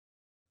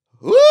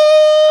Woo,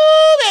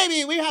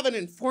 baby! We have an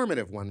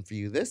informative one for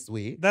you this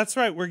week. That's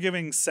right. We're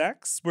giving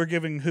sex. We're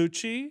giving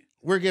hoochie.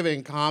 We're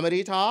giving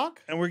comedy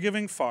talk. And we're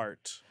giving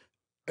fart.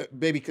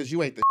 Baby, because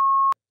you ain't the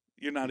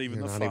You're not even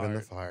You're the not fart. even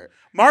the fart.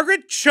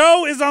 Margaret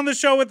Cho is on the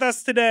show with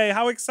us today.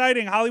 How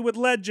exciting. Hollywood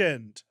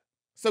legend.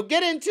 So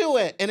get into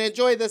it and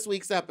enjoy this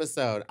week's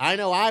episode. I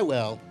know I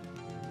will.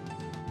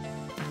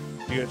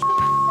 You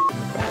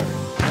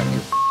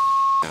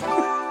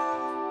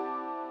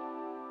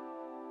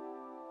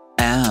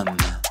M.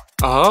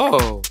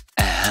 Oh.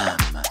 M.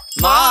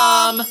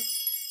 Mom!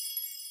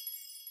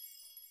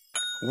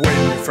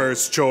 When your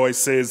first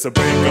choice is a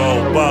big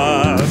old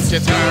bus, You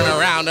turn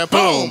around and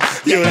boom,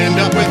 you end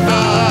up with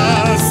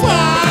a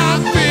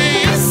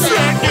sloppy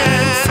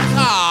seconds.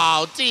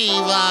 Oh,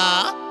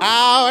 diva.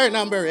 Our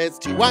number is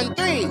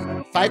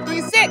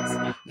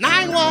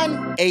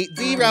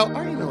 213-536-9180.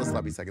 Or email us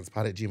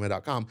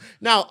sloppysecondspot@gmail.com.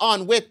 Now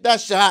on with the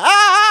show.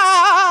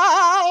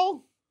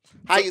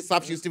 Hi, you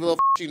sloppy, you stupid little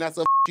you not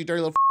so you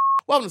dirty little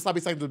Welcome to Sloppy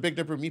Seconds with Big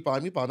Dipper and Meatball.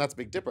 And that's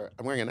Big Dipper.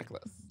 I'm wearing a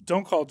necklace.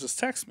 don't call, just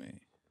text me.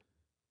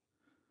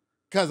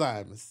 Because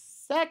I'm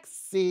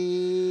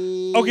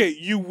sexy. Okay,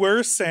 you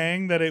were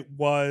saying that it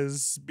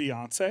was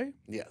Beyonce,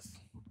 Yes.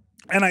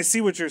 and I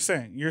see what you're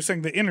saying. You're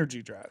saying the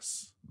energy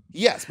dress.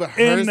 Yes, but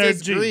hers is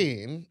Energy.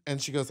 green,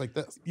 and she goes like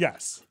this.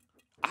 Yes.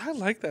 I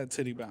like that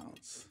titty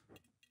bounce.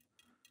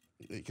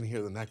 You can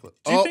hear the necklace.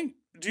 Do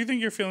you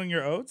think you're feeling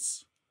your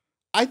oats?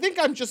 I think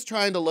I'm just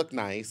trying to look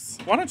nice.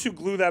 Why don't you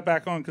glue that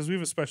back on? Because we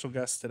have a special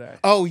guest today.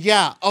 Oh,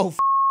 yeah. Oh,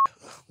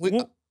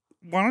 Well,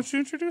 why don't you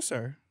introduce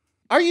her?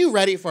 Are you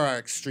ready for our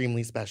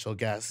extremely special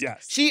guest?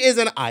 Yes. She is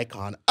an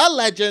icon, a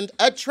legend,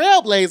 a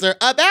trailblazer,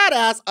 a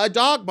badass, a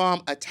dog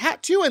mom, a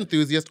tattoo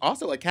enthusiast,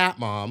 also a cat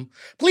mom.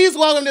 Please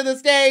welcome to the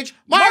stage,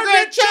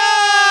 Margaret Cho! Yay!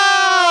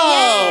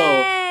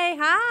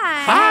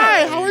 Hi.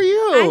 Hi, how are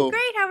you? I'm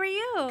great. How are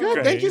you? Good.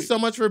 Great. Thank you so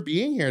much for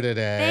being here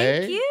today.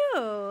 Thank you.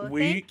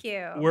 Thank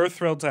you. We're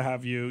thrilled to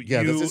have you.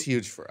 Yeah, this is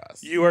huge for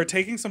us. You are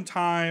taking some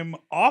time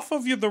off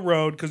of the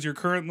road because you're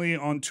currently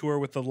on tour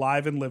with the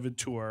Live and Livid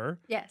tour.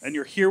 Yes. And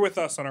you're here with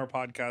us on our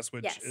podcast,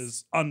 which Yes.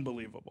 is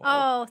unbelievable.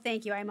 Oh,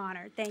 thank you. I'm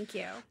honored. Thank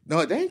you.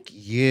 No, thank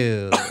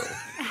you.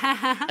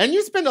 And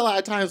you spend a lot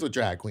of times with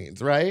drag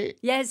queens, right?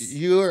 Yes.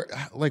 You're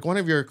like one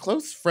of your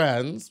close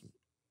friends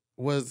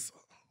was,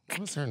 what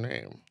was her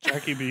name?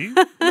 Jackie B.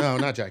 No,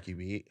 not Jackie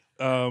B.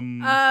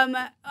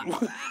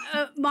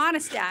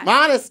 Monistat.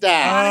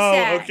 Monistat.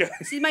 Oh, okay.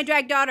 She's my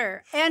drag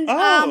daughter. And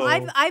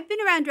Oh. I've been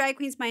around drag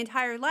queens my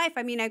entire life.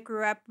 I mean, I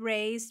grew up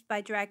raised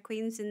by drag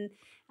queens in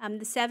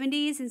the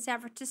 70s in San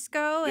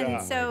Francisco. Yeah. And Oh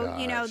my so,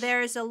 you know, gosh.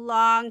 there's a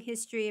long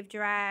history of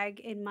drag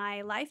in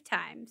my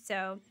lifetime.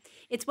 So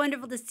it's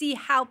wonderful to see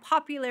how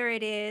popular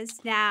it is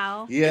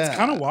now. Yeah. It's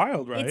kind of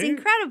wild, right? It's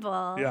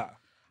incredible. Yeah.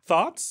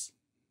 Thoughts?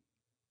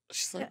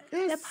 She's like, The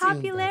 "Yes,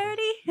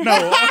 popularity?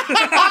 No.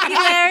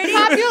 Popularity?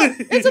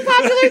 It's a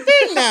popular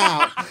thing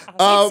now.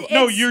 No,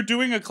 It's- you're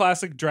doing a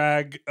classic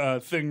drag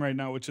thing right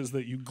now, which is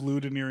that you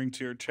glued an earring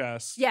to your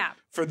chest Yeah.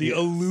 for the Yes.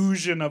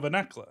 illusion of a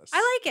necklace.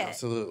 I like it.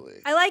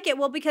 Absolutely. I like it.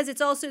 Well, because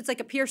it's like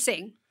a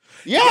piercing.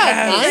 Yeah,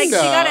 Yes. Like, kind you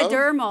got a of.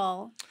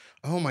 dermal.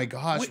 Oh my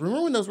gosh.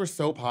 Remember when those were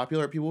so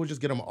popular? People would just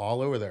get them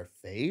all over their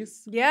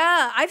face?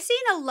 Yeah, I've seen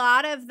a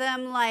lot of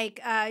them. Like,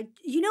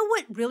 you know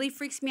what really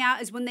freaks me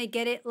out is when they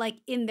get it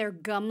like in their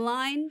gum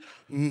line.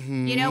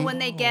 Mm-hmm. You know, when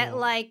they get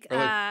like, Or,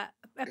 like-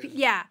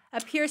 a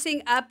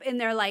piercing up in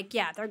their like,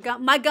 their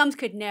gum. My gums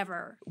could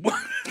never.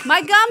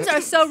 My gums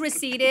are so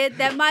receded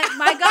that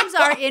my gums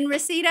are in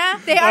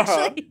Reseda. They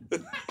actually.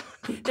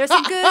 There's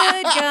some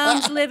good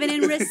gums living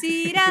in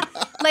Reseda.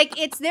 Like,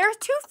 they're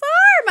too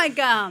far, my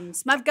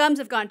gums. My gums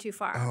have gone too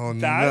far. Oh,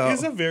 That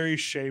is no. a very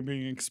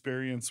shaming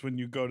experience when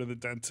you go to the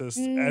dentist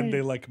Mm. and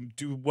they like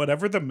do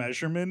whatever the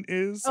measurement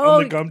is Oh,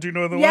 on the gum. Do you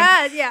know the one?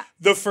 Yeah.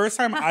 The first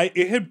time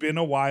it had been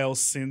a while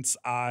since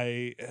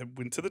I had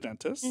went to the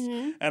dentist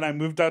Mhm. and I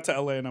moved out to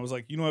LA and I was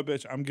like, you know what,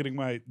 bitch, I'm getting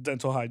my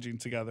dental hygiene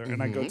together.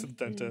 And I go to the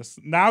Mm-hmm. dentist.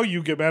 Now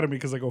you get mad at me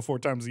because I go 4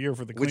 times a year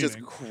for the Which cleaning.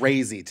 is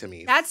crazy to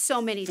me. That's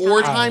so many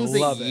 4 times. times a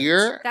love it.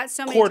 year? That's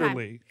so many times.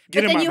 quarterly. But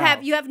Get in then my you mouth.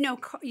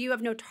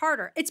 have no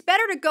tartar. It's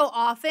better to go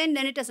often,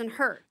 then it doesn't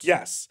hurt.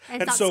 Yes.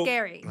 And it's not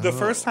scary. The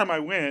first Oh. time I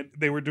went,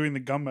 they were doing the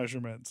gum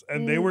measurements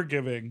and they Mm. were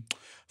giving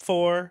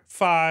 4,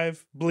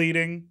 5,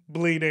 bleeding,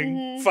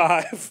 Mhm.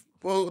 5.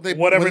 Well,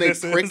 Whatever when they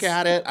this prick is.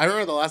 at it. I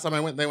remember the last time I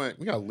went, they went,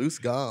 we got loose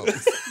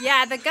gums.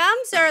 Yeah, the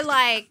gums are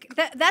like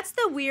that's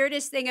the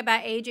weirdest thing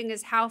about aging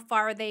is how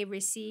far they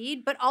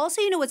recede. But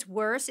also, you know what's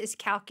worse is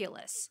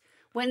calculus.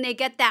 When they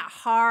get that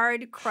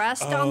hard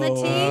crust on the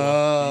teeth.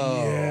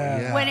 Oh,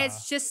 Yeah. When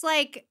it's just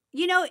like,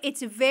 you know,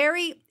 it's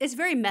very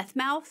meth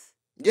mouth.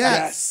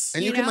 Yes.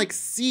 And You you can know? like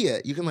see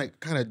it. You can like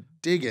kind of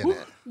dig in it.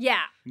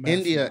 Yeah.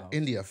 India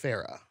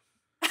Farah.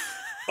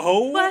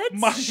 Oh What?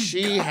 my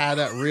She God. had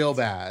it real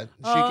bad.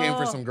 She came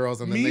for Oh. some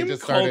girls and then they Meme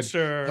just started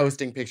culture.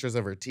 posting pictures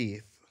of her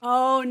teeth.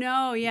 Oh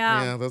no,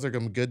 yeah. Yeah, those are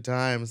some good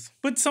times.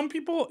 But some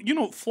people, you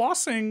know,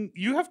 flossing,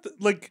 you have to,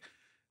 like,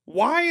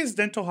 why is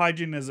dental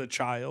hygiene as a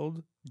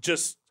child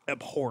just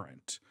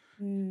abhorrent?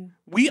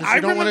 I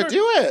don't want to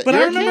do it. But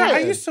You're I a remember I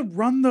kid. used to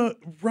run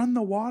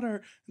the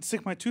water and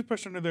stick my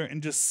toothbrush under there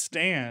and just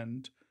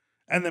stand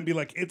and then be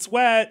like, it's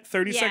wet.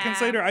 30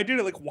 seconds later, I did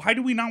it. Like, why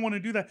do we not want to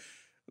do that?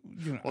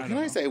 You know, Well, can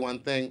I say one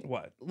thing?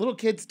 What? Little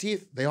kids'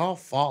 teeth, they all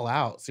fall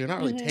out. So you're not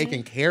really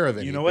taking care of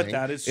anything. You know what?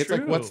 That is it's true.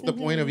 like, what's the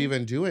point of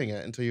even doing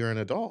it until you're an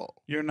adult?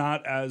 You're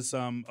not as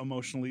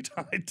emotionally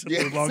tied to the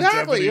Exactly.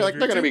 longevity. You're like,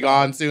 they're going to be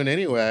gone soon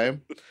anyway.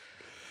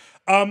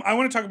 I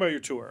want to talk about your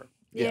tour.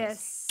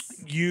 Yes.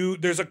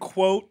 There's a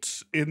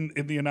quote in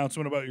the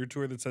announcement about your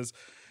tour that says,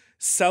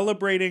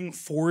 celebrating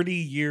 40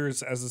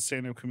 years as a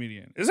stand-up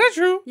comedian. Is that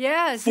true?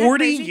 Yeah.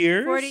 40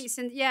 years? 40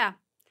 since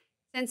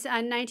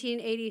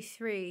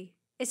 1983.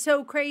 It's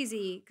so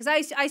crazy because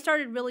I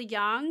started really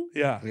young.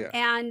 Yeah.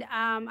 And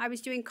I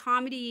was doing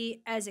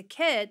comedy as a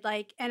kid,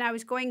 and I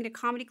was going to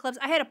comedy clubs.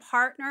 I had a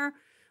partner.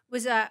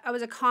 I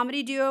was a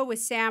comedy duo with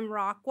Sam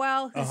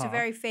Rockwell, who's a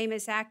very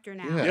famous actor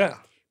now. Yeah.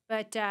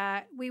 But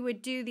we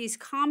would do these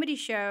comedy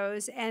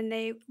shows, and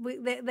they we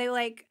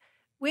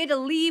had to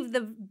leave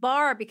the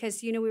bar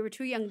because we were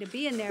too young to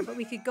be in there, but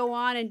we could go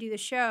on and do the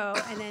show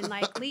and then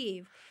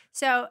leave.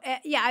 So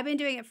I've been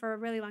doing it for a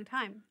really long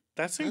time.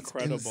 That's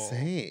incredible.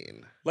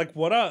 Insane. Like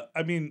when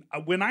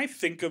I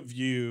think of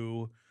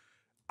you,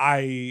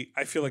 I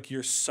feel like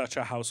you're such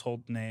a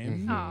household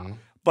name. Oh.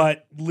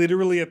 But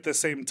literally at the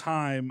same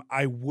time,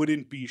 I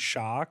wouldn't be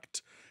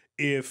shocked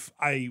if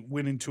I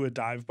went into a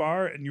dive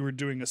bar and you were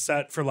doing a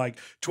set for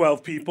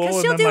 12 people. Because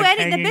and she'll then,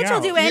 do anything. The bitch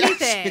will do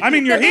anything. I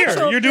mean, you're here.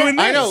 You're doing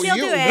this. I know. She'll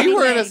do We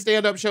were in a anything.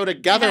 stand-up show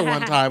together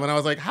one time, and I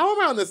was like, how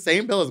am I on the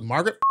same bill as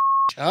Margaret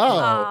Cho?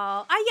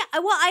 Oh,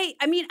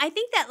 I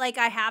think that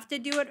I have to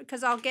do it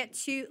because I'll get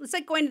too. It's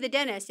like going to the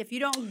dentist. If you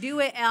don't do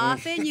it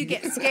often, you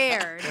get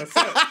scared. That's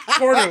it.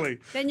 Quarterly.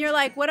 Then you're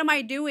like, what am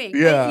I doing?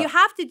 Yeah. You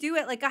have to do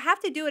it. I have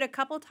to do it a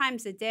couple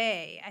times a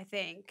day, I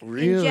think.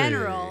 Really? In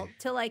general,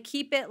 to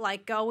keep it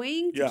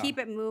going, to Yeah. keep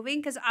it moving.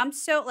 Because I'm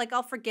so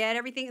I'll forget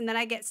everything, and then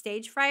I get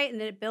stage fright, and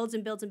then it builds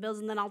and builds and builds,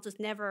 and then I'll just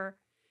never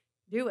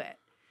do it.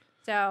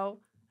 So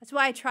that's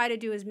why I try to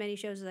do as many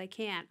shows as I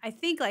can. I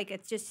think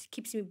it just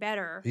keeps me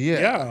better.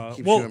 Yeah.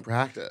 Keeps Well, you in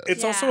practice.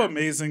 It's also Yeah.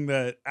 amazing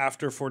that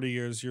after 40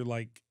 years, you're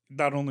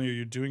not only are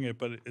you doing it,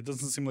 but it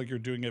doesn't seem like you're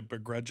doing it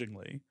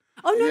begrudgingly.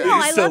 Oh, no, Yeah. no,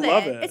 You I still love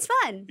love it. it. It's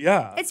fun.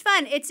 Yeah. It's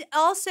fun. It's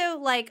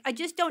also I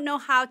just don't know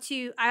how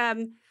to.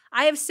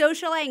 I have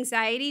social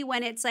anxiety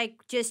when it's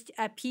just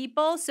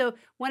people. So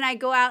when I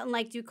go out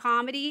and do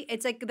comedy,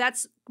 it's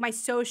that's my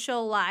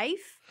social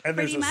life. And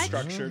there's pretty a much.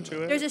 structure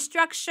to it. There's a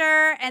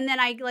structure, and then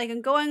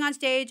I'm going on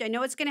stage. I know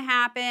what's going to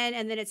happen,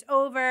 and then it's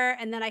over,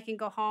 and then I can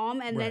go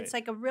home, and then it's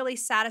a really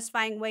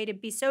satisfying way to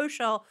be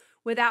social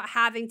without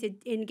having to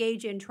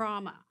engage in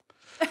trauma.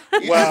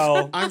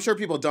 Well, I'm sure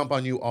people dump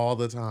on you all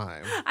the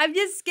time. I'm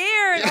just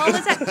scared all the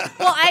time.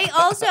 Well,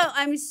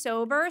 I'm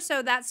sober,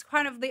 so that's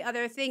kind of the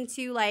other thing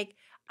too.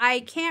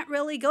 I can't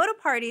really go to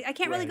parties. I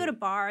can't really go to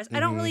bars.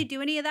 I don't really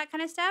do any of that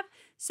kind of stuff.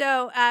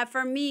 So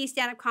for me,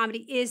 stand-up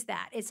comedy is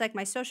that. It's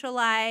my social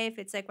life.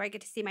 It's where I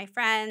get to see my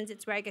friends.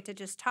 It's where I get to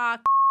just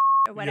talk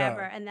or whatever,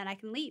 and then I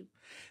can leave.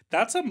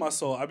 that's a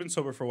muscle. I've been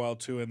sober for a while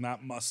too, and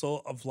that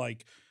muscle of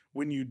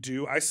when you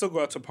do, I still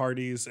go out to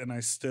parties, and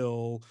I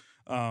still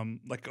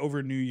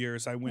over New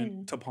Year's, I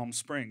went to Palm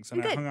Springs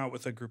and I hung out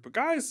with a group of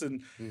guys,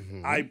 and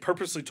I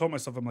purposely told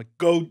myself, I'm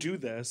go do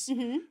this.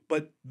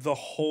 But the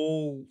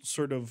whole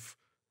sort of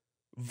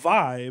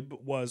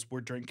vibe was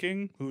we're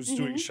drinking, who's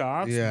doing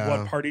shots,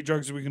 what party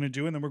drugs are we going to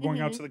do, and then we're going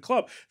out to the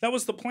club. That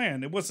was the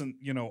plan. It wasn't,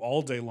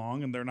 all day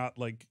long, and they're not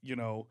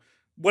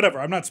whatever.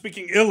 I'm not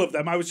speaking ill of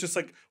them. I was just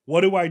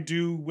what do I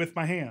do with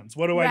my hands?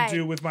 What do I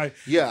do with my...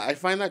 Yeah, I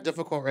find that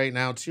difficult right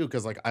now too,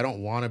 because I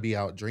don't want to be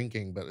out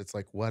drinking, but it's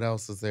what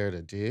else is there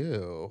to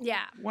do?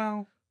 Yeah.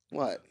 Well...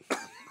 What?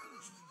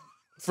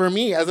 For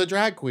me, as a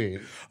drag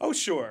queen. Oh,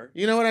 sure.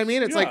 You know what I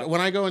mean? It's Yeah. when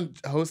I go and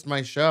host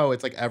my show,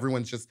 it's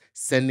everyone's just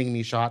sending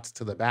me shots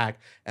to the back.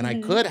 And I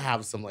could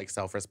have some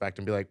self-respect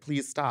and be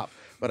please stop.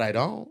 But I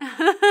don't.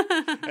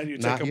 And you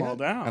Not take them all yet.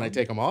 down. And I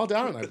take them all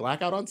down and I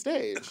black out on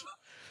stage.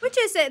 Which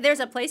is,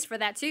 there's a place for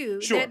that too.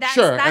 Sure.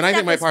 Sure. And I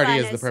think my stuff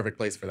party fun. is the perfect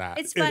place for that.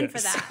 It's fun It for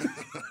is. that.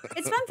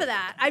 It's fun for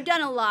that. I've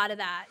done a lot of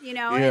that, And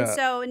Yeah.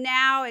 so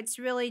now it's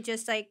really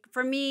just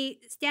for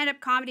me, stand-up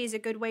comedy is a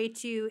good way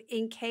to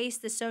encase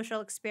the social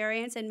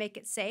experience and make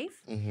it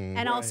safe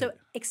and also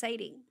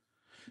exciting.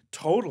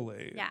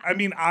 Totally. Yeah. I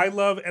mean, I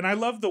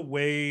love the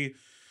way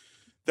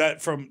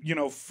that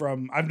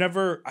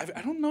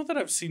I don't know that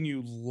I've seen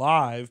you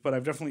live, but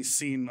I've definitely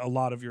seen a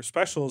lot of your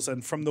specials.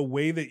 And from the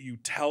way that you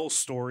tell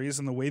stories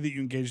and the way that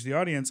you engage the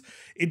audience,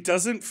 it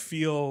doesn't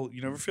feel,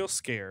 you never feel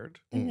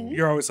scared.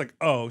 You're always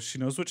oh, she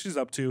knows what she's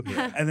up to.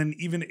 And then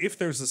even if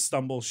there's a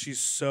stumble, she's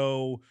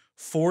so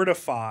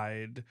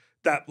fortified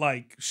that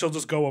she'll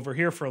just go over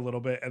here for a little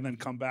bit and then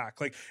come back.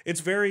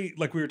 It's very,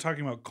 we were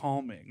talking about,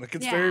 calming.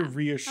 It's very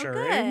reassuring.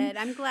 Oh, good.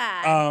 I'm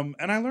glad.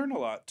 And I learn a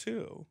lot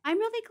too. I'm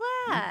really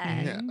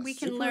glad. Yeah, We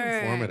can super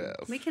learn.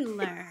 informative. We can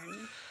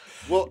learn.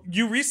 Well,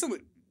 You recently,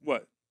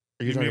 what?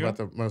 Are you talking about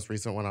the most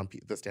recent one on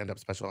the stand-up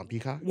special on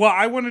Peacock? Well,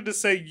 I wanted to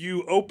say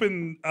you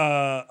open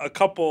a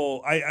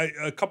couple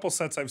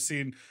sets I've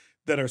seen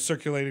that are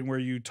circulating where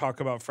you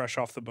talk about Fresh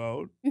Off the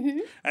Boat,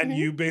 and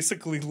you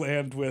basically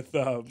land with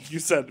you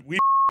said we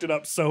it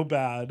up so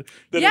bad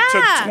that it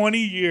took 20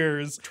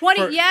 years.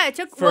 It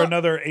took for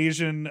another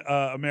Asian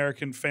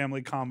American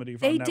family comedy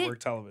from network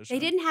television. They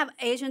didn't have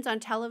Asians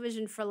on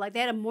television for they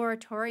had a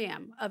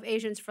moratorium of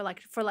Asians for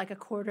a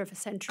quarter of a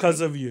century.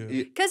 Because of you.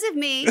 Because of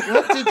me.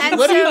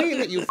 What do you mean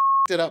that you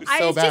it up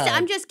so bad?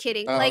 I'm just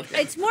kidding. Oh,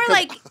 it's more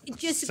like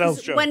just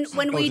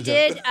when we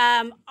did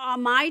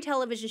on my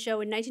television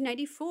show in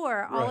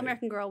 1994, All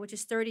American Girl, which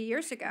is 30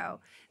 years ago.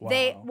 Wow.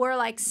 They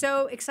were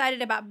so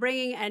excited about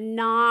bringing a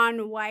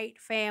non-white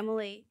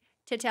family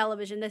to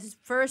television. This is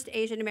first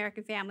Asian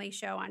American family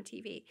show on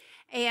TV,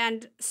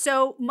 and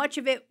so much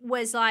of it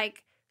was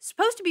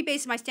supposed to be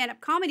based on my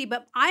stand-up comedy,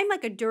 but I'm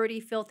a dirty,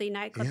 filthy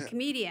nightclub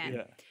comedian.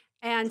 Yeah.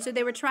 And so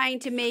they were trying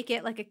to make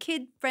it a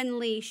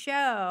kid-friendly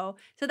show.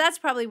 So that's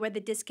probably where the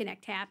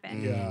disconnect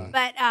happened. Yeah.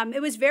 But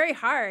it was very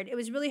hard. It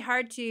was really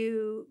hard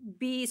to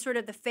be sort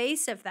of the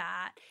face of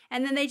that.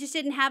 And then they just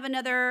didn't have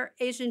another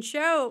Asian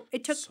show.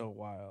 It took so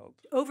wild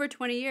over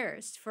 20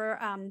 years for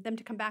them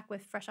to come back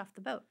with Fresh Off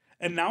the Boat.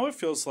 And now it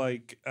feels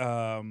like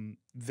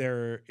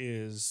there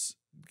is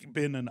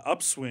been an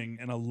upswing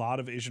in a lot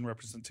of Asian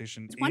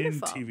representation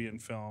in TV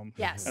and film.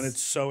 Yes. And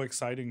it's so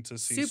exciting to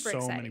see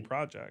many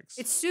projects.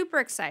 It's super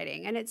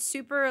exciting, and it's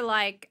super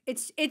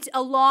it's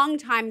a long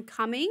time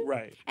coming.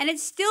 Right. And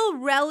it's still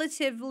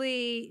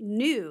relatively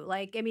new.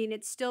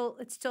 It's still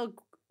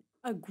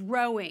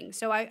growing.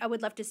 So I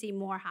would love to see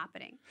more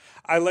happening.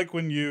 I like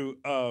when you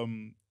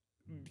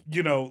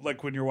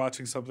when you're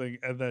watching something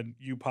and then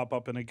you pop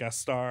up in a guest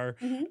star,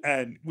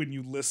 and when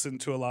you listen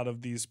to a lot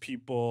of these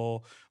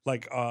people,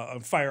 a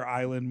Fire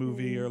Island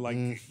movie, or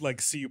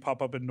see you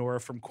pop up in Nora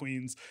from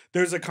Queens,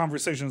 there's a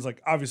conversation. It's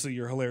obviously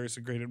you're hilarious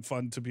and great and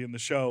fun to be in the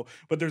show,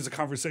 but there's a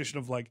conversation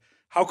of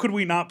how could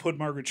we not put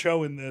Margaret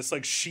Cho in this?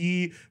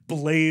 she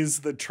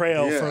blazed the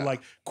trail for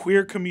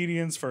queer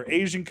comedians, for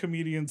Asian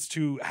comedians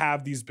to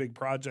have these big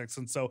projects.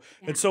 And so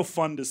it's so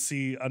fun to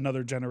see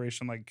another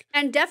generation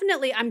And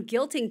definitely I'm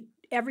guilting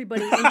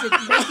everybody into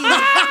making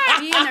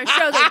be in their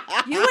show.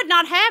 You would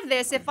not have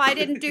this if I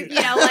didn't do,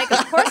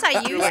 of course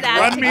I use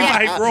that. Run me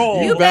my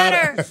role. You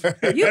better.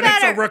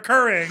 It's a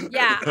recurring.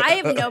 Yeah,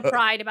 I have no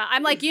pride about it.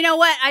 I'm you know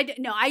what?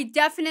 I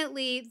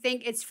definitely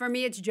think it's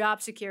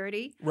job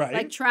security.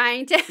 Right.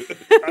 Trying to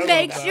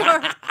make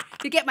sure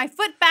to get my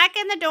foot back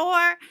in the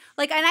door.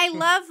 And I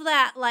love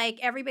that,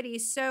 everybody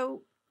is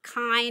so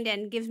kind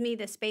and gives me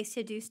the space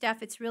to do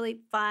stuff. It's really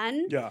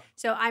fun. Yeah.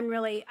 So I'm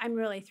really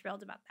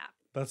thrilled about that.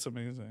 That's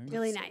amazing.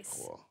 Really nice.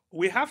 So cool.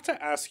 We have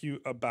to ask you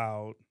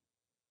about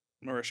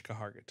Mariska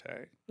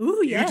Hargitay.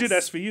 Ooh, yes. You did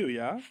SVU,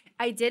 yeah?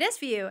 I did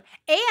SVU.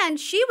 And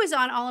she was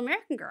on All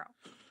American Girl.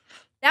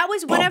 That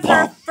was one of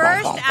her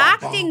first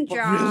acting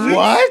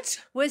jobs.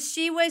 What?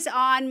 She was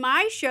on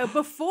my show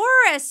before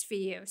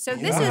SVU. So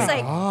this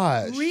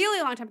is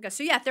really long time ago.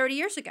 So 30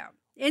 years ago.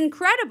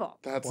 Incredible.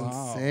 That's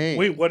insane.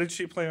 Wait, what did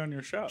she play on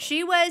your show?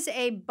 She was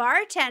a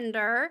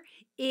bartender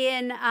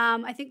in,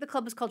 I think the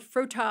club was called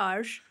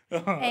Frotage.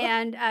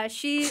 And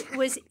she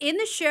was in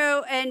the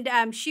show,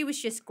 and she was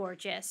just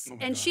gorgeous.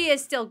 And she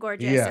is still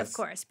gorgeous, of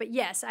course. But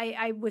yes,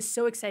 I was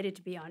so excited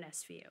to be on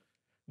SVU.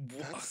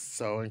 That's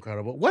so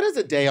incredible. What is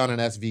a day on an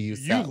SVU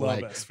set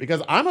like? SVU.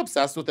 Because I'm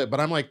obsessed with it,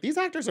 but I'm these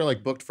actors are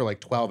booked for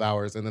 12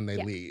 hours and then they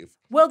leave.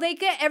 Well, they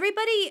get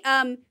everybody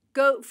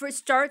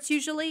starts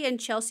usually in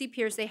Chelsea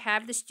Piers. They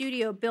have the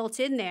studio built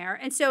in there.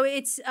 And so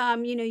it's,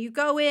 you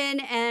go in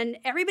and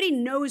everybody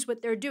knows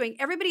what they're doing.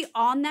 Everybody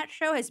on that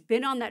show has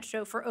been on that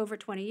show for over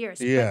 20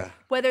 years. Yeah.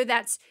 Whether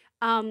that's,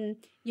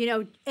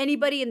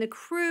 anybody in the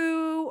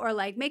crew or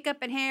makeup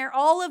and hair,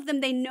 all of them,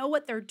 they know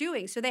what they're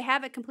doing. So they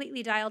have it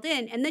completely dialed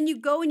in. And then you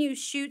go and you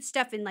shoot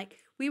stuff in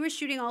we were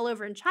shooting all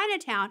over in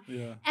Chinatown.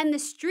 Yeah. And the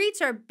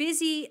streets are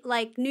busy,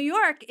 New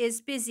York is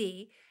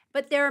busy.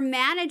 But they're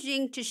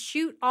managing to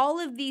shoot all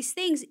of these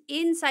things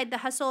inside the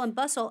hustle and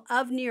bustle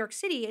of New York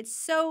City. It's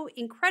so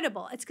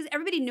incredible. It's because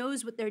everybody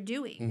knows what they're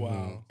doing.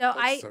 Wow. So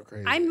so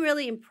crazy. I'm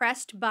really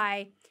impressed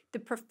by the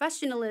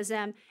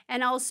professionalism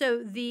and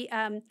also the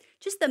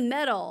just the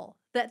mettle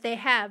that they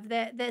have,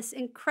 this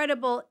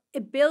incredible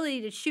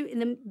ability to shoot in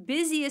the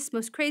busiest,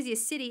 most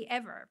craziest city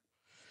ever.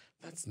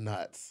 That's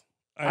nuts.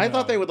 I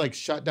thought they would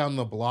shut down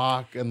the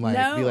block and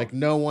be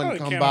no one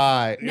come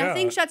by.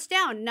 Nothing shuts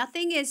down.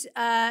 Nothing is,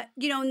 and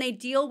they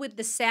deal with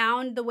the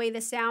sound, the way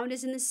the sound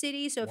is in the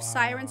city. So if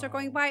sirens are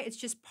going by, it's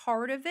just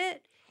part of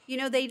it.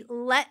 They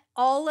let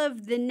all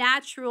of the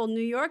natural New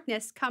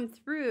Yorkness come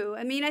through.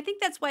 I mean, I think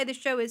that's why the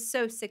show is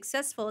so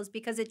successful, is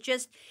because it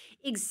just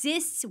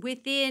exists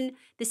within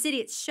the city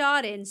it's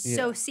shot in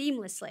so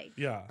seamlessly.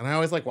 Yeah. And I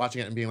always like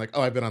watching it and being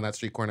oh, I've been on that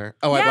street corner.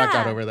 Oh, I blacked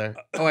out over there.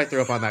 Oh, I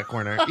threw up on that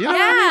corner. You know what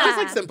I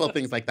mean? Just simple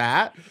things like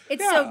that.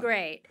 It's so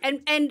great.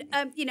 And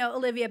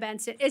Olivia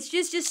Benson, it's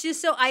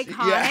just so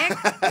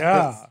iconic.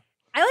 Yeah.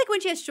 I like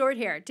when she has short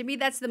hair. To me,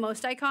 that's the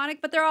most iconic,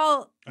 but they're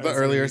all... The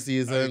earlier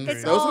seasons.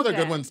 It's Those all were the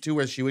good good. ones too,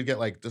 where she would get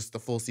like just the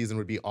full season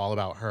would be all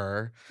about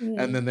her.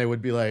 Mm. And then they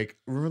would be like,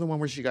 remember the one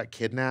where she got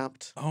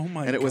kidnapped? Oh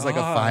my god. And it was like a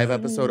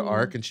 5-episode Ooh.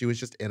 arc and she was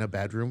just in a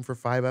bedroom for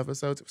 5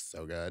 episodes. It was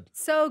so good.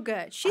 So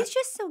good. She's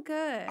just so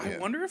good. I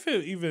wonder if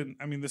it even,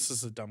 I mean, this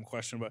is a dumb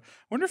question, but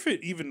I wonder if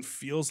it even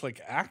feels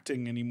like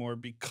acting anymore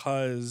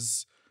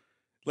because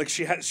like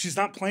she's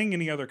not playing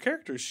any other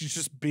characters. She's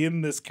just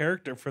been this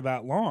character for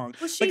that long.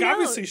 Well, she like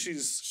knows. obviously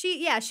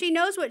she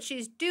knows what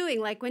she's doing.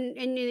 Like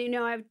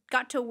I've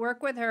got to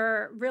work with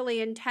her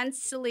really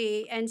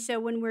intensely, and so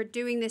when we're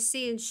doing this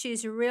scene,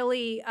 she's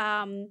really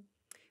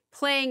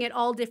playing it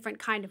all different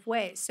kind of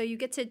ways. So you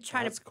get to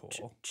try That's to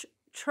cool.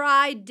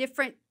 try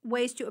different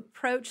ways to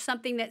approach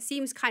something that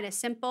seems kind of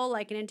simple,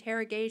 like an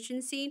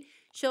interrogation scene.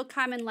 She'll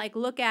come and like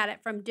look at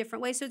it from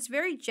different ways. So it's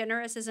very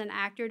generous as an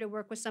actor to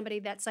work with somebody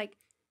that's like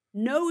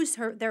knows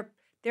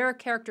their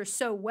character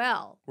so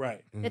well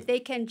Right. that they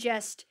can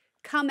just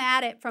come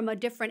at it from a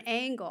different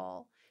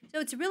angle.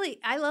 So it's really,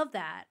 I love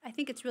that. I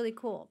think it's really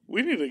cool.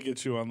 We need to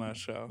get you on that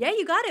show. Yeah,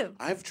 you got to.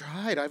 I've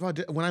tried.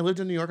 When I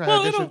lived in New York, I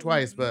auditioned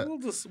twice, but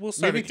we'll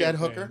start maybe a Dead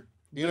campaign. Hooker.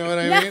 You know what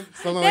I Yeah. mean?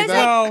 Something like There's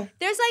that. Well,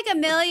 There's like a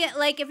million,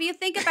 like if you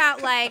think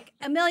about like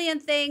a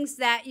million things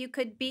that you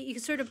could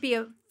sort of be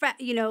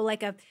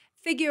like a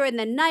figure in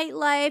the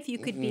nightlife. You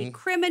could be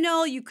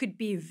criminal. You could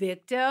be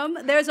victim.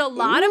 There's a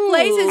lot of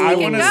places Ooh. we I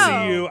can want go. to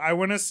see you. I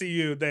want to see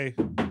you.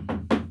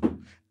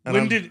 And When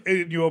I'm-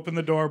 did you open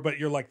the door? But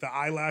you're like the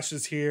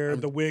eyelashes here,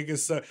 the wig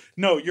is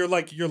no. You're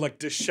like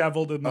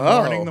disheveled in the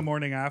morning, the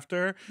morning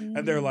after,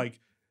 and they're like,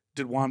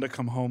 "Did Wanda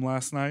come home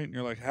last night?" And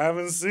you're like,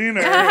 "Haven't seen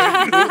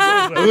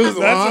her." Who's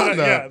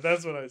Wanda?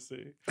 That's what I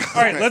see.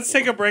 All right, let's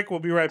take a break. We'll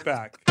be right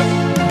back.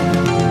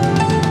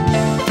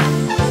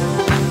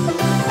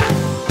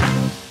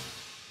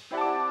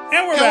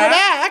 And we're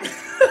back.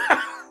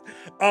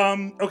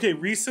 Okay,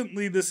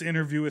 recently this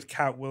interview with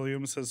Cat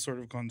Williams has sort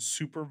of gone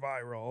super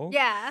viral.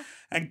 Yeah.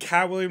 And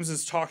Cat Williams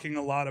is talking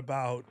a lot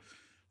about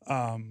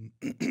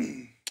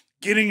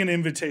getting an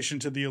invitation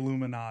to the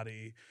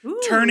Illuminati, Ooh.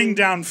 turning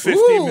down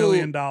 $50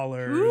 million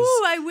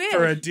Ooh, I wish.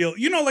 for a deal.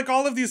 You know, like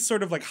all of these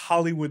sort of like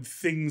Hollywood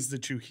things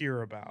that you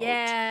hear about.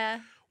 Yeah.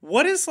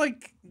 What is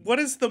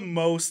the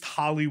most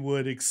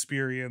Hollywood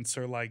experience,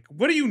 or like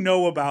what do you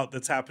know about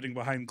that's happening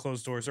behind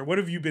closed doors, or what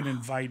have you been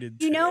invited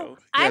to? You know,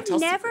 I've tell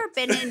never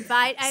secrets. been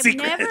invited.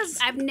 Secrets.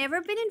 I've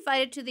never been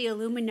invited to the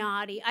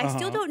Illuminati. I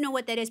still don't know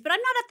what that is, but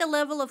I'm not at the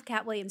level of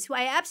Cat Williams, who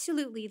I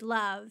absolutely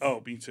love.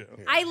 Oh, me too.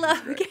 I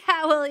love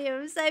Cat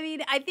Williams. I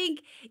mean, I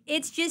think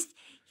it's just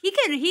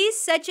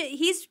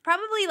he's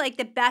probably like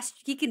the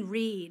best he can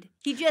read.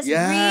 He just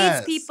Yes.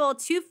 reads people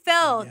to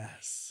filth.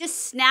 Yes.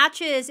 Just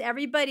snatches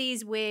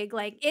everybody's wig.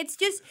 Like it's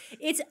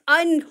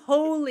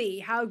unholy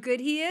how good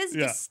he is.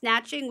 Yeah. Just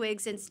snatching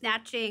wigs and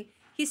snatching.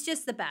 He's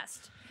just the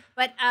best.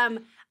 But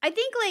I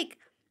think like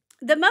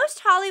the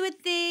most Hollywood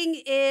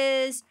thing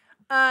is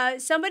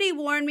somebody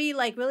warned me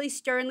like really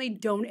sternly,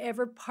 don't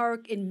ever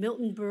park in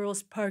Milton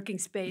Berle's parking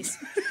space.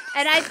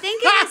 And I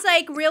think it was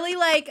like really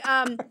like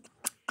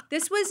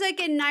this was like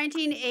in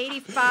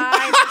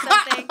 1985 or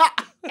something.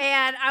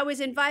 And I was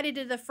invited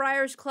to the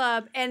Friars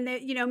Club, and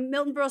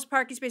Milton Berle's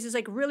parking space is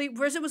like really,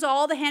 first it was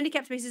all the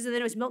handicapped spaces, and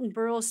then it was Milton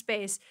Berle's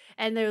space,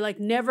 and they're like,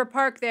 never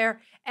park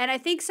there. And I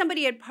think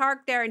somebody had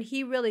parked there, and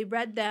he really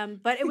read them.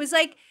 But it was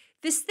like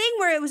this thing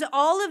where it was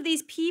all of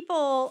these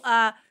people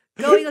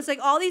going, it's like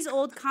all these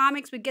old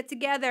comics would get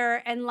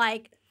together and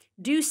like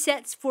do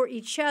sets for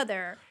each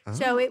other.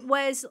 So it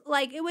was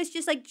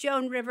just like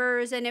Joan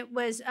Rivers, and it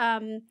was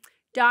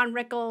Don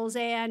Rickles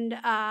and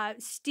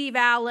Steve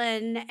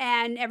Allen,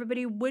 and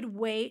everybody would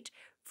wait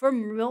for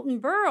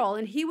Milton Berle,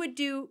 and he would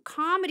do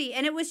comedy.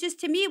 And it was just,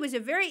 to me, it was a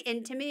very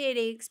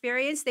intimidating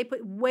experience. They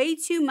put way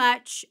too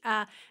much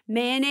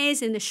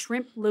mayonnaise in the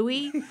shrimp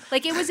Louis.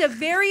 Like, it was a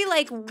very,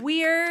 like,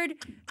 weird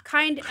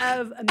kind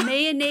of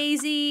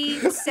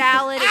mayonnaise-y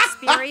salad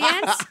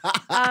experience.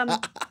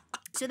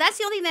 So that's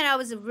the only thing that I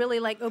was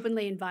really, like,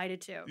 openly invited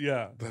to.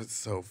 Yeah. That's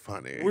so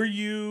funny. Were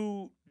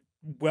you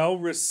well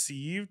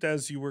received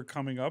as you were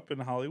coming up in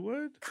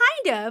Hollywood?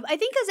 Kind of. I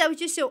think because I was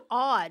just so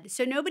odd.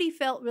 So nobody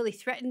felt really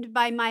threatened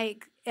by my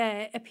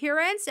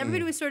appearance.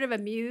 Everybody was sort of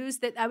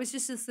amused that I was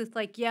just this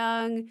like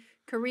young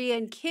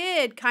Korean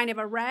kid kind of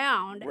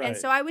around. Right. And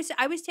so I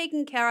was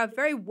taken care of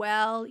very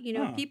well.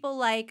 People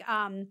like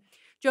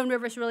Joan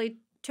Rivers really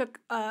took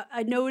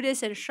a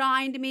notice and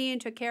shined me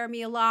and took care of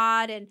me a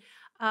lot. And,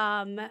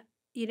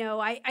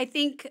 I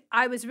think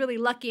I was really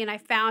lucky, and I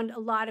found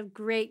a lot of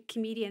great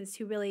comedians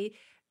who really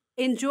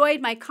enjoyed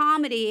my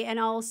comedy and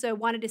also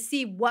wanted to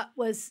see what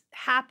was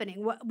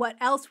happening, what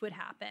else would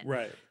happen.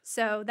 Right.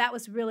 So that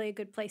was really a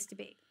good place to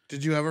be.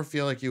 Did you ever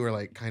feel like you were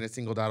like kind of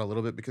singled out a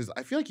little bit? Because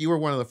I feel like you were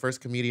one of the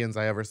first comedians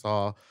I ever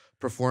saw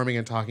performing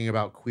and talking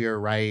about queer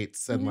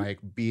rights and like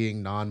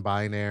being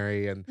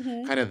non-binary and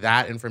kind of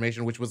that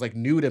information, which was like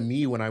new to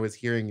me when I was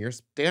hearing your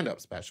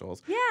stand-up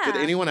specials. Yeah. Did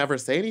anyone ever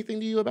say anything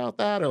to you about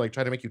that or like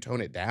try to make you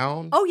tone it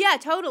down? Oh yeah,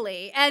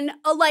 totally. And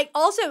like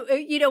also,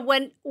 you know,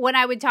 when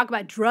I would talk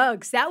about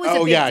drugs, that was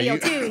a big deal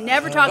too.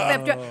 Never talk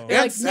about drugs.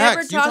 And Like sex.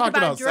 never You talk talked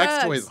about drugs.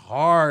 sex toys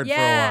hard for a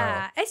while.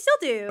 Yeah, I still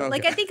do. Okay.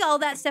 Like I think all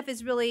that stuff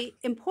is really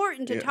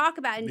important to talk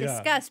about and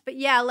discuss. But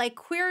yeah, like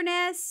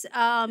queerness,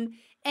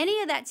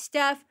 any of that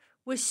stuff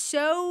was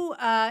so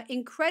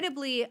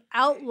incredibly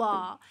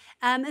outlaw.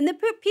 And the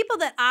people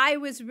that I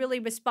was really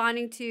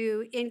responding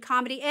to in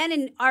comedy and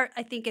in art,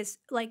 I think is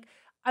like,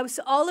 I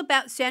was all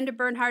about Sandra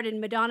Bernhard and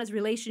Madonna's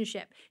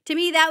relationship. To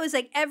me, that was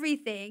like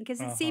everything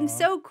because it seemed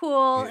so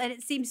cool and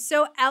it seemed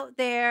so out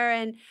there.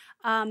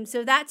 And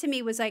so that to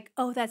me was like,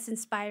 oh, that's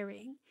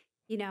inspiring.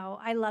 You know,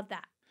 I love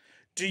that.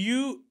 Did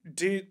you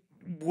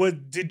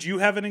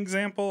have an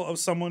example of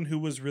someone who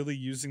was really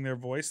using their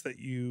voice that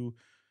you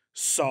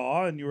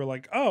saw and you were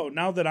like, oh,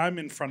 now that I'm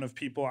in front of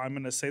people, I'm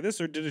going to say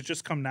this? Or did it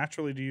just come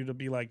naturally to you to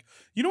be like,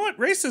 you know what,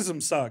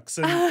 racism sucks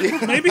and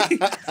maybe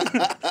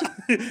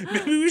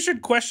we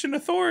should question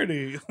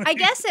authority? I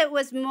guess it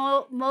was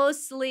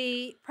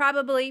mostly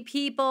probably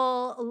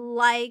people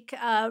like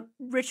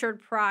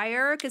Richard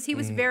Pryor, because he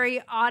was very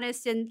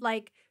honest and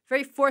like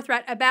very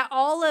forthright about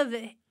all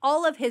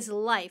of his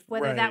life,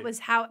 whether that was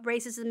how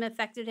racism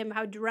affected him,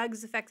 how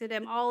drugs affected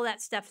him, all that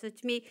stuff. So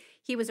to me,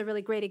 he was a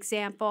really great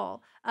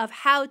example of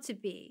how to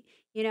be,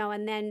 you know.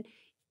 And then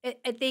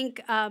I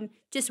think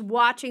just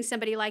watching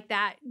somebody like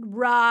that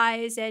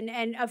rise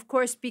and of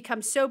course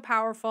become so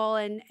powerful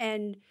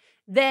and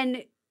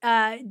then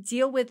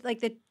deal with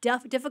like the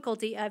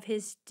difficulty of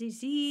his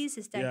disease,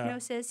 his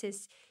diagnosis,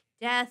 his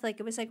death. Like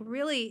it was like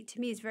really, to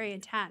me, it's very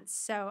intense.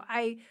 So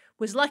I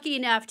was lucky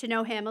enough to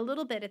know him a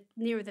little bit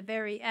near the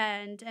very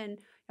end, and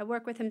I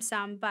work with him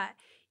some. But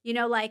you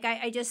know, like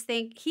I just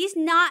think he's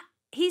not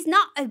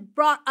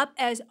brought up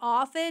as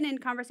often in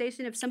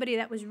conversation of somebody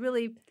that was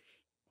really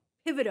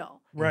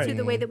pivotal to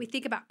the way that we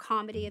think about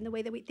comedy and the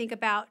way that we think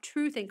about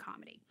truth in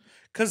comedy.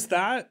 Because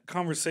that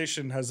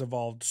conversation has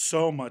evolved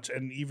so much,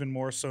 and even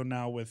more so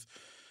now with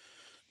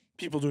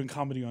people doing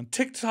comedy on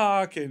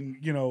TikTok and,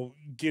 you know,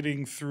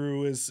 getting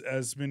through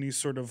as many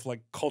sort of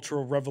like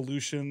cultural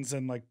revolutions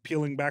and like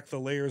peeling back the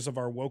layers of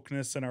our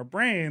wokeness in our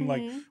brain.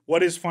 Like,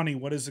 what is funny?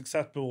 What is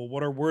acceptable?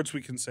 What are words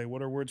we can say?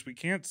 What are words we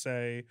can't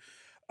say?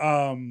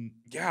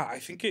 I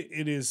think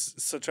it is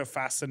such a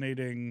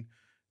fascinating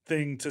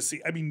thing to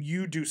see. I mean,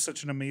 you do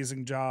such an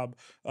amazing job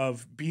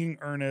of being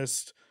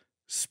earnest,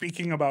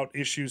 speaking about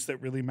issues that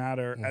really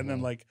matter, and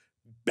then like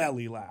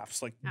belly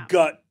laughs, like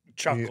gut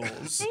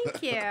chuckles.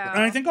 Thank you.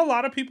 And I think a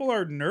lot of people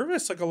are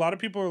nervous. Like a lot of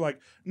people are like,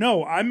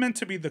 no, I'm meant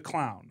to be the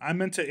clown. I'm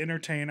meant to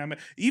entertain.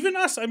 Even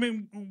us. I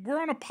mean, we're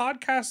on a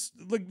podcast.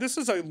 Like this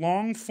is a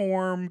long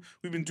form.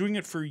 We've been doing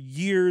it for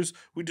years.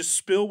 We just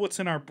spill what's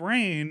in our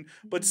brain.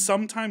 But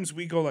sometimes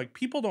we go like,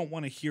 people don't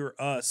want to hear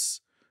us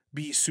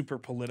be super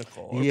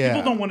political. Or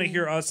people don't want to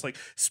hear us like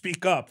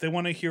speak up. They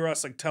want to hear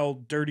us like tell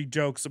dirty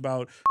jokes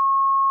about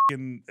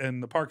in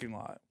the parking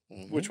lot.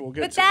 Which we'll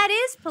get to. But that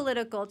is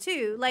political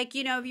too. Like,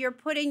 you know, you're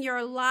putting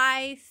your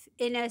life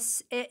in a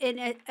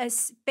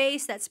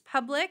space that's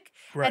public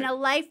and a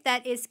life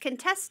that is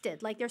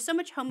contested. Like there's so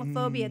much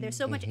homophobia, there's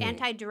so much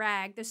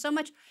anti-drag, there's so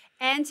much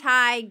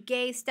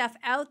anti-gay stuff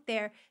out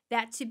there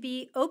that to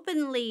be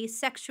openly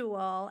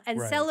sexual and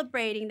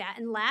celebrating that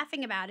and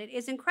laughing about it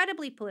is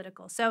incredibly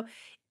political. So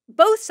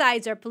both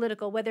sides are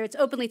political, whether it's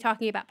openly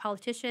talking about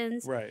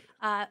politicians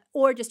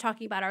or just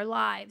talking about our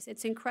lives.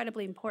 It's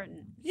incredibly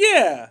important.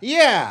 Yeah.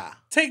 Yeah.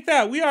 Take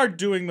that. We are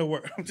doing the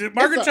work.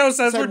 Margaret Cho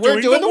says we're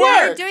doing the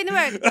work. We're doing the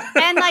work.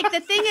 And like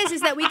the thing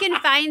is that we can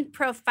find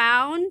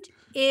profound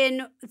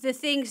in the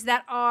things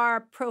that are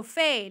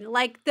profane.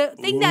 Like the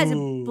thing that's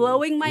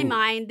blowing my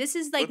mind, this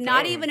is like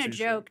not even a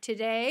joke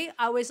today.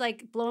 I was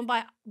like blown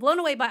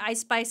away by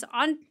Ice Spice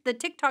on the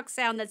TikTok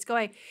sound that's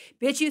going,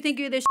 bitch, you think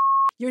you're this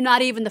you're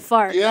not even the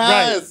fart.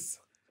 Yes.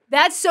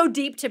 That's so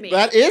deep to me.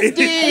 That is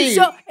deep.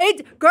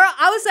 Girl,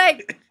 I was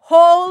like,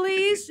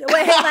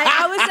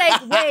 I was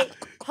like, wait,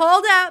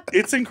 hold up.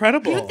 It's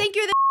incredible. You think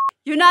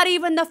you're not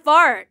even the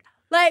fart.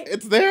 Like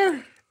it's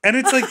there. And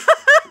it's like,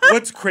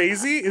 what's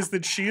crazy is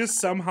that she is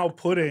somehow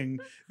putting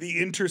the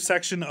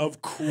intersection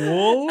of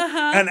cool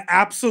and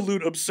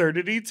absolute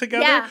absurdity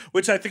together,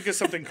 which I think is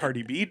something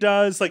Cardi B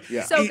does. Like,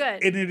 so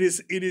good. And it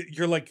is,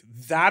 you're like,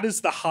 that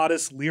is the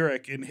hottest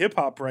lyric in hip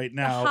hop right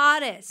now. The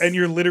hottest. And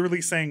you're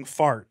literally saying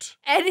fart.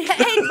 But you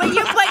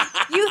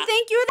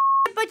think you're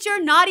but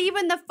you're not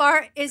even the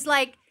fart is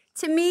like,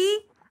 to me,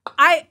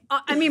 I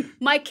mean,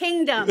 my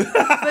kingdom for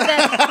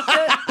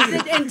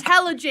the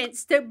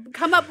intelligence to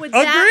come up with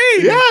that.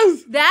 Agreed.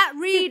 Yes. That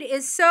read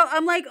is so.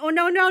 I'm like, oh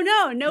no,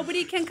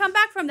 nobody can come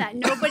back from that.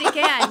 Nobody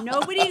can.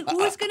 Nobody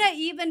who's gonna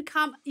even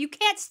come. You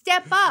can't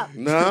step up.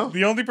 No.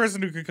 The only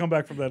person who could come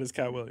back from that is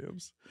Cat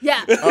Williams.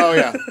 Yeah. Oh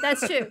yeah.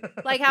 That's true.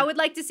 Like I would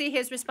like to see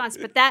his response,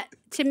 but that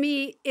to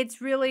me,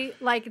 it's really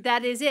like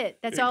that is it.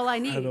 That's all I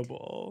need.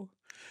 Incredible.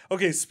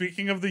 Okay,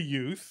 speaking of the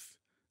youth.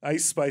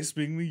 Ice Spice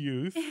being the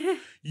youth.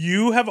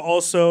 You have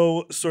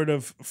also sort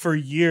of for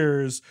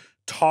years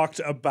talked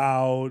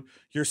about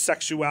your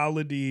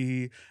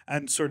sexuality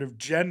and sort of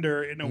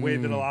gender in a way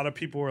that a lot of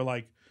people were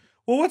like,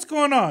 well, what's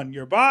going on?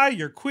 You're bi,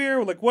 you're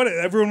queer. Like what?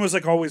 Everyone was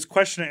like always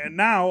questioning it. And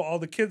now all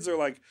the kids are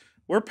like,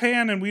 we're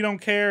pan and we don't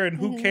care and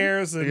who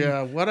cares? And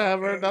yeah,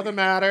 whatever. Nothing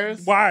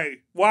matters. Why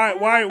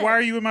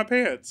are you in my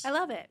pants? I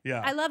love it.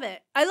 Yeah. I love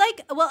it. I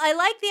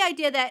like the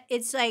idea that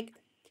it's like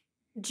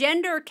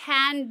gender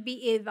can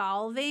be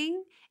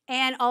evolving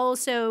and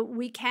also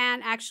we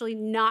can actually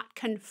not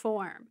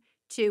conform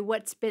to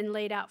what's been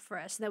laid out for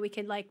us, so that we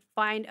can like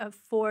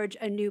forge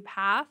a new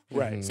path.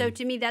 Right. So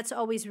to me, that's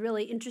always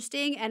really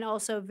interesting and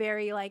also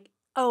very like,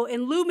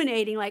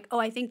 illuminating, like,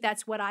 I think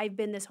that's what I've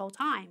been this whole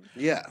time.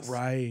 Yes.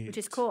 Right. Which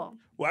is cool.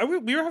 Well,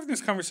 we were having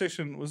this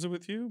conversation. Was it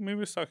with you? Maybe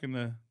I was talking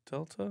to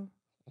Delta.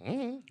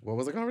 What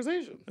was the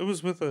conversation? It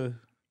was with a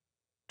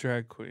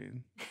drag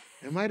queen.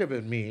 It might have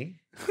been me.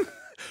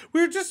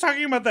 We were just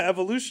talking about the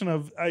evolution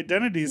of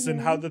identities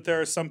and how that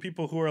there are some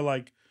people who are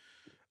like,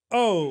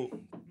 oh,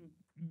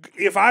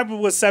 if I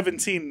was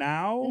 17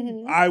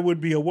 now, I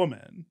would be a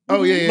woman.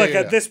 Oh, yeah, Like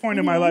at this point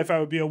in my life, I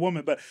would be a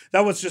woman, but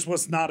that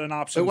was not an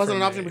option. It wasn't for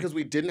an option me. because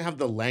we didn't have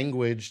the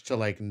language to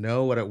like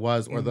know what it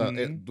was or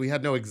we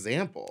had no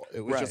example.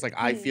 It was just like,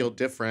 I feel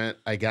different.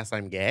 I guess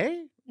I'm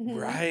gay.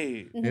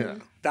 Right. Yeah.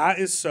 That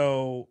is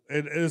so,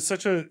 it is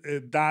such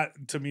that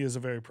to me is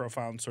a very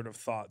profound sort of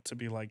thought to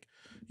be like,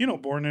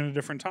 born in a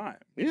different time.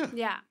 Yeah.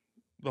 Yeah.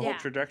 The whole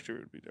trajectory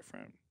would be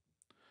different.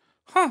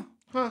 Huh.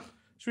 Huh.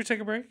 Should we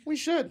take a break? We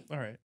should. All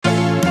right.